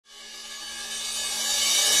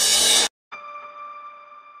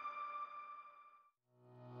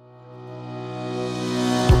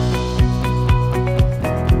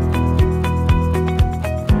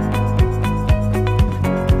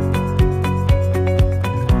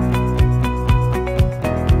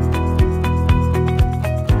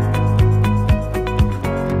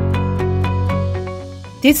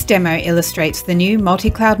This demo illustrates the new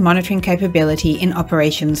multi-cloud monitoring capability in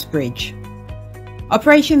Operations Bridge.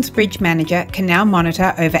 Operations Bridge Manager can now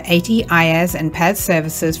monitor over 80 IaaS and PaaS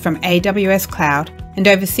services from AWS Cloud and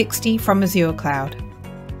over 60 from Azure Cloud.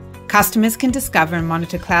 Customers can discover and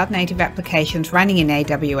monitor cloud-native applications running in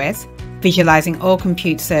AWS, visualizing all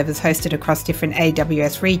compute servers hosted across different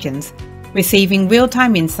AWS regions, receiving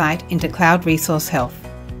real-time insight into cloud resource health.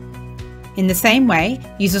 In the same way,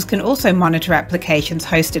 users can also monitor applications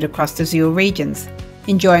hosted across Azure regions,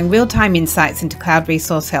 enjoying real-time insights into cloud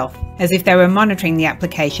resource health, as if they were monitoring the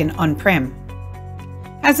application on-prem.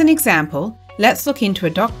 As an example, let's look into a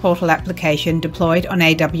doc portal application deployed on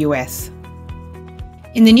AWS.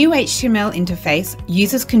 In the new HTML interface,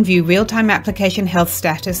 users can view real-time application health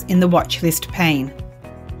status in the watchlist pane.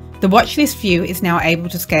 The watchlist view is now able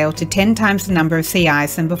to scale to 10 times the number of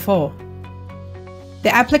CIs than before.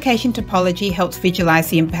 The application topology helps visualize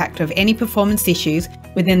the impact of any performance issues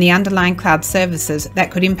within the underlying cloud services that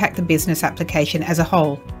could impact the business application as a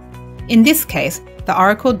whole. In this case, the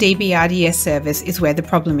Oracle DB-RDS service is where the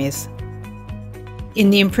problem is. In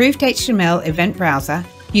the improved HTML event browser,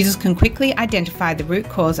 users can quickly identify the root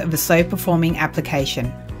cause of a slow-performing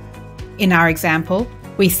application. In our example,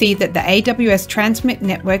 we see that the AWS transmit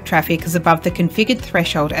network traffic is above the configured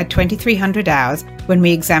threshold at 2300 hours when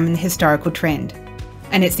we examine the historical trend,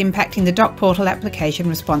 and it's impacting the doc portal application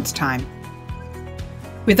response time.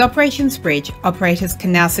 With Operations Bridge, operators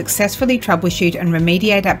can now successfully troubleshoot and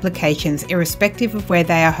remediate applications irrespective of where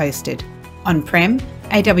they are hosted: on-prem,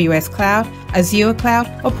 AWS Cloud, Azure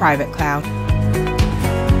Cloud, or private cloud.